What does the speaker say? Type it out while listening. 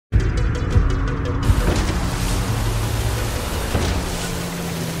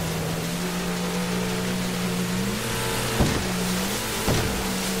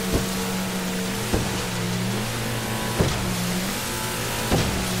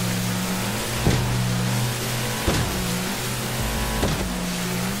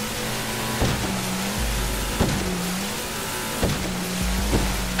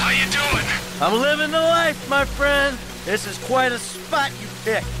I'm living the life, my friend. This is quite a spot you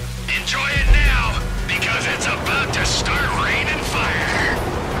picked. Enjoy it now, because it's about to start raining fire.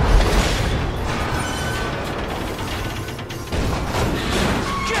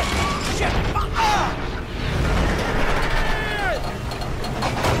 Shit!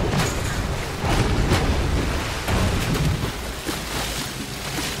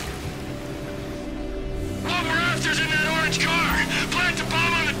 What we're after's in that orange car. Plant the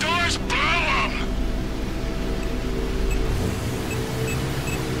bomb on the doors, blow them.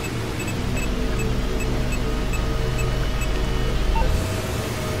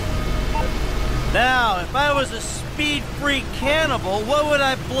 Now, if I was a speed-free cannibal, what would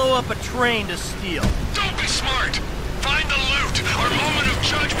I blow up a train to steal? Don't be smart. Find the loot. Our moment of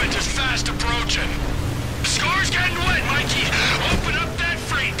judgment is fast approaching. Score's getting wet, Mikey. Open up that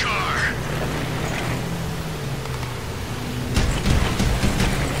freight car.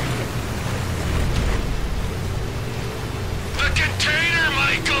 The container,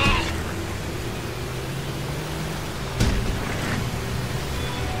 Michael!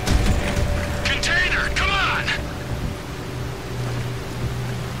 Container, come on!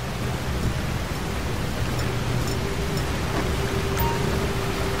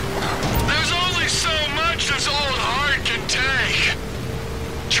 There's only so much this old heart can take.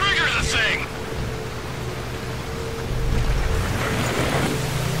 Trigger the thing!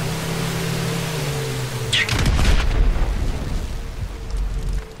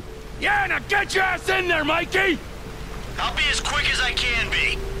 Yeah, now get your ass in there, Mikey! I'll be as quick as I can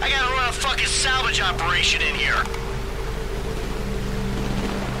be. I gotta run a fucking salvage operation in here.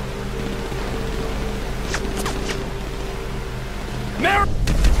 Mary!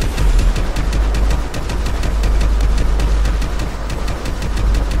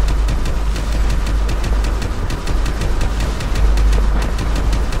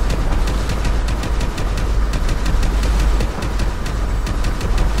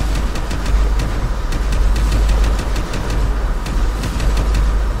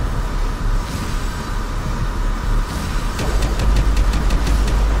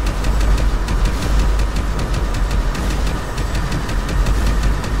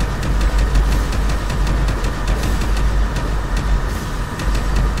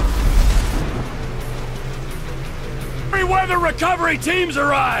 Weather recovery teams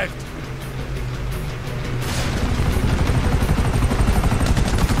arrived!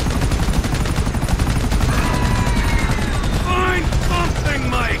 Find something,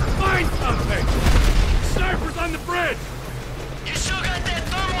 Mike! Find something! Snipers on the bridge! You still got that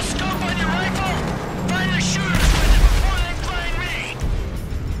thermal scope on your rifle? Find the shooters with it before they find me!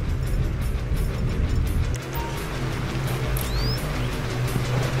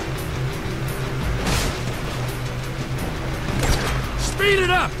 Speed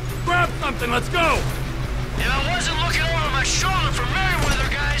it up! Grab something, let's go! If I wasn't looking over my shoulder for Merryweather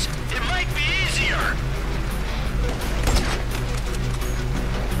guys, it might be easier.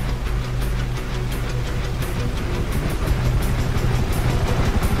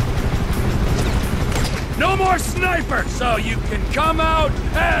 No more snipers, so you can come out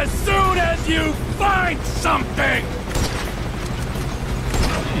as soon as you find something!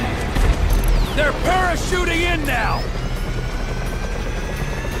 They're parachuting in now!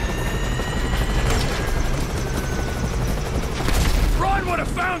 Ron would have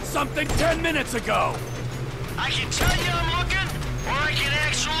found something 10 minutes ago! I can tell you I'm looking, or I can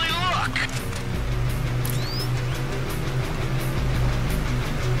actually look.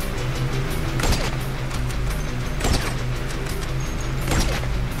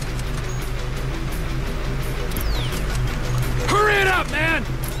 Hurry it up, man!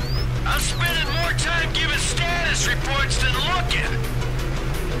 I'm spending more time giving status reports than looking.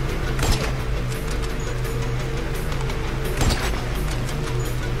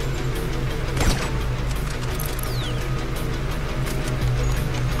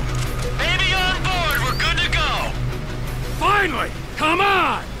 Baby on board, we're good to go. Finally! Come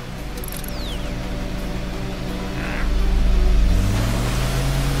on!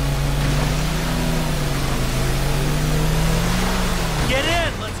 Get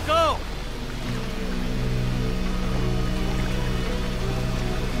in, let's go!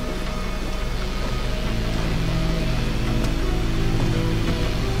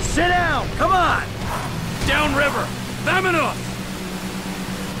 Sit down, come on! Downriver! Vamonos!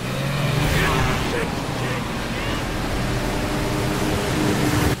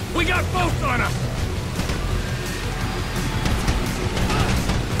 We got boats on us!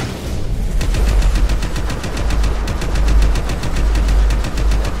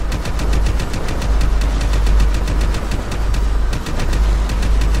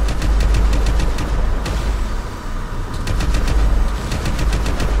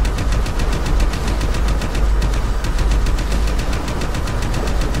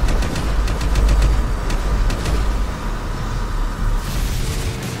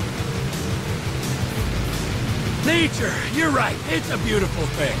 nature. You're right. It's a beautiful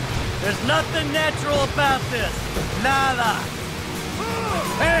thing. There's nothing natural about this. Nada.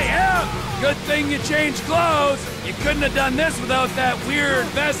 Hey, Em! Good thing you changed clothes. You couldn't have done this without that weird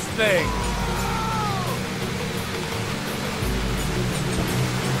vest thing.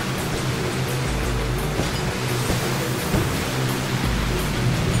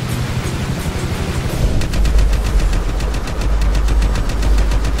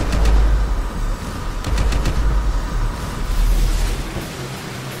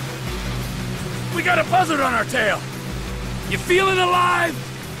 We got a buzzard on our tail. You feeling alive?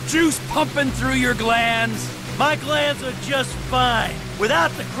 Juice pumping through your glands? My glands are just fine,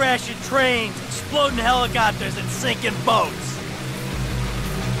 without the crashing trains, exploding helicopters, and sinking boats.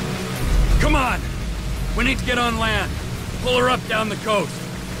 Come on. We need to get on land. Pull her up down the coast.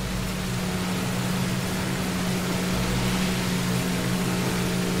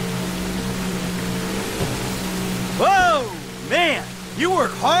 Whoa! Man, you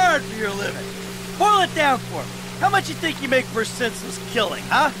work hard for your living. Boil it down for me. How much you think you make for a senseless killing,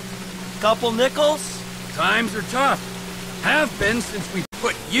 huh? Couple nickels? Times are tough. Have been since we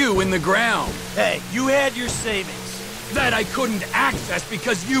put you in the ground. Hey, you had your savings. That I couldn't access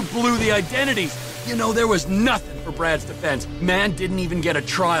because you blew the identities. You know, there was nothing for Brad's defense. Man didn't even get a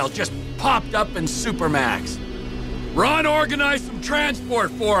trial, just popped up in Supermax. Ron organized some transport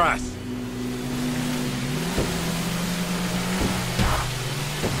for us.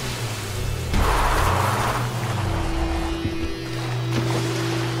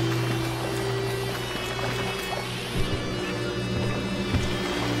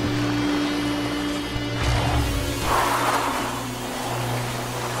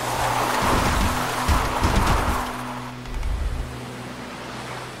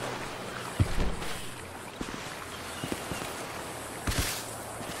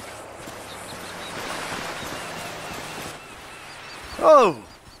 Oh,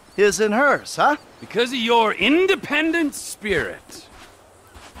 his and hers, huh? Because of your independent spirit.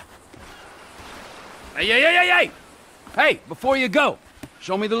 Hey! Hey, before you go,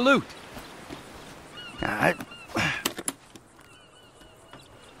 show me the loot. All right.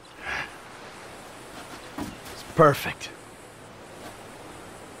 It's perfect.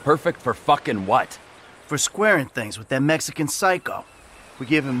 Perfect for fucking what? For squaring things with that Mexican psycho. We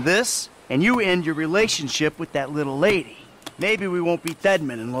give him this, and you end your relationship with that little lady. Maybe we won't be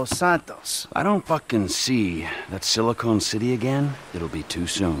deadmen in Los Santos. I don't fucking see that Silicon City again. It'll be too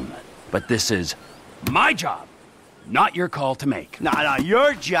soon. But this is my job, not your call to make. Nah,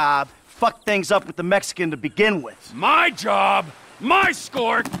 your job. Fuck things up with the Mexican to begin with. My job, my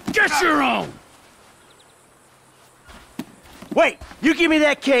score, get your own! Wait, you give me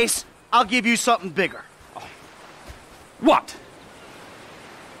that case, I'll give you something bigger. What?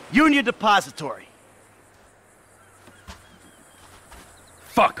 Union Depository.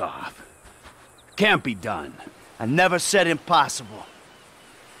 Fuck off. Can't be done. I never said impossible.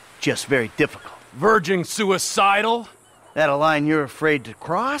 Just very difficult. Verging suicidal? That a line you're afraid to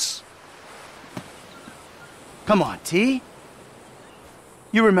cross? Come on, T.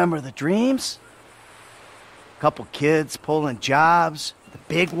 You remember the dreams? Couple kids pulling jobs, the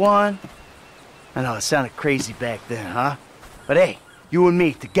big one. I know it sounded crazy back then, huh? But hey, you and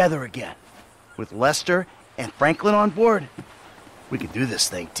me together again. With Lester and Franklin on board. We can do this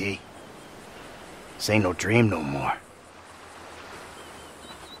thing, T. This ain't no dream no more.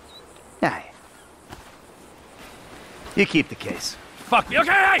 Nah. You keep the case. Fuck me. Okay,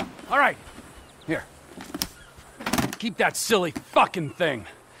 hey! All right. Here. Keep that silly fucking thing.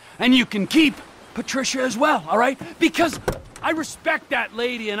 And you can keep Patricia as well, all right? Because I respect that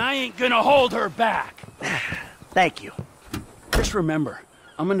lady and I ain't gonna hold her back. Thank you. Just remember,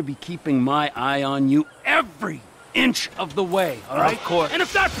 I'm gonna be keeping my eye on you every inch of the way, all right? Of course. And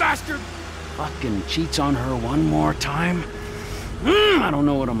if that bastard Fucking cheats on her one more time, I don't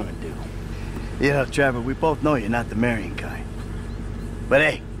know what I'm gonna do. You know, Trevor, we both know you're not the marrying kind. But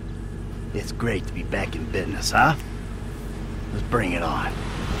hey, it's great to be back in business, huh? Let's bring it on.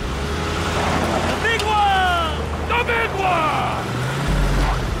 The big one! The big one!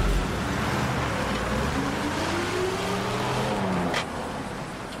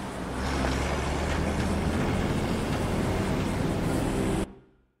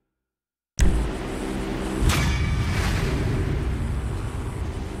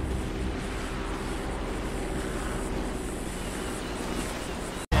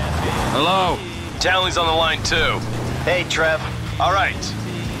 Hello. Townley's on the line, too. Hey, Trev. All right.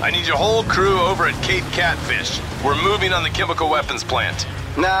 I need your whole crew over at Cape Catfish. We're moving on the chemical weapons plant.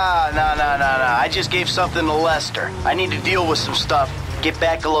 Nah. I just gave something to Lester. I need to deal with some stuff. Get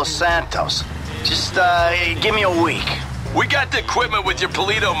back to Los Santos. Just, give me a week. We got the equipment with your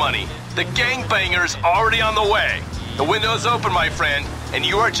Polito money. The gangbanger's already on the way. The window's open, my friend, and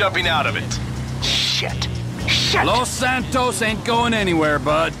you are jumping out of it. Shit. Los Santos ain't going anywhere,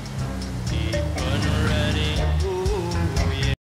 bud.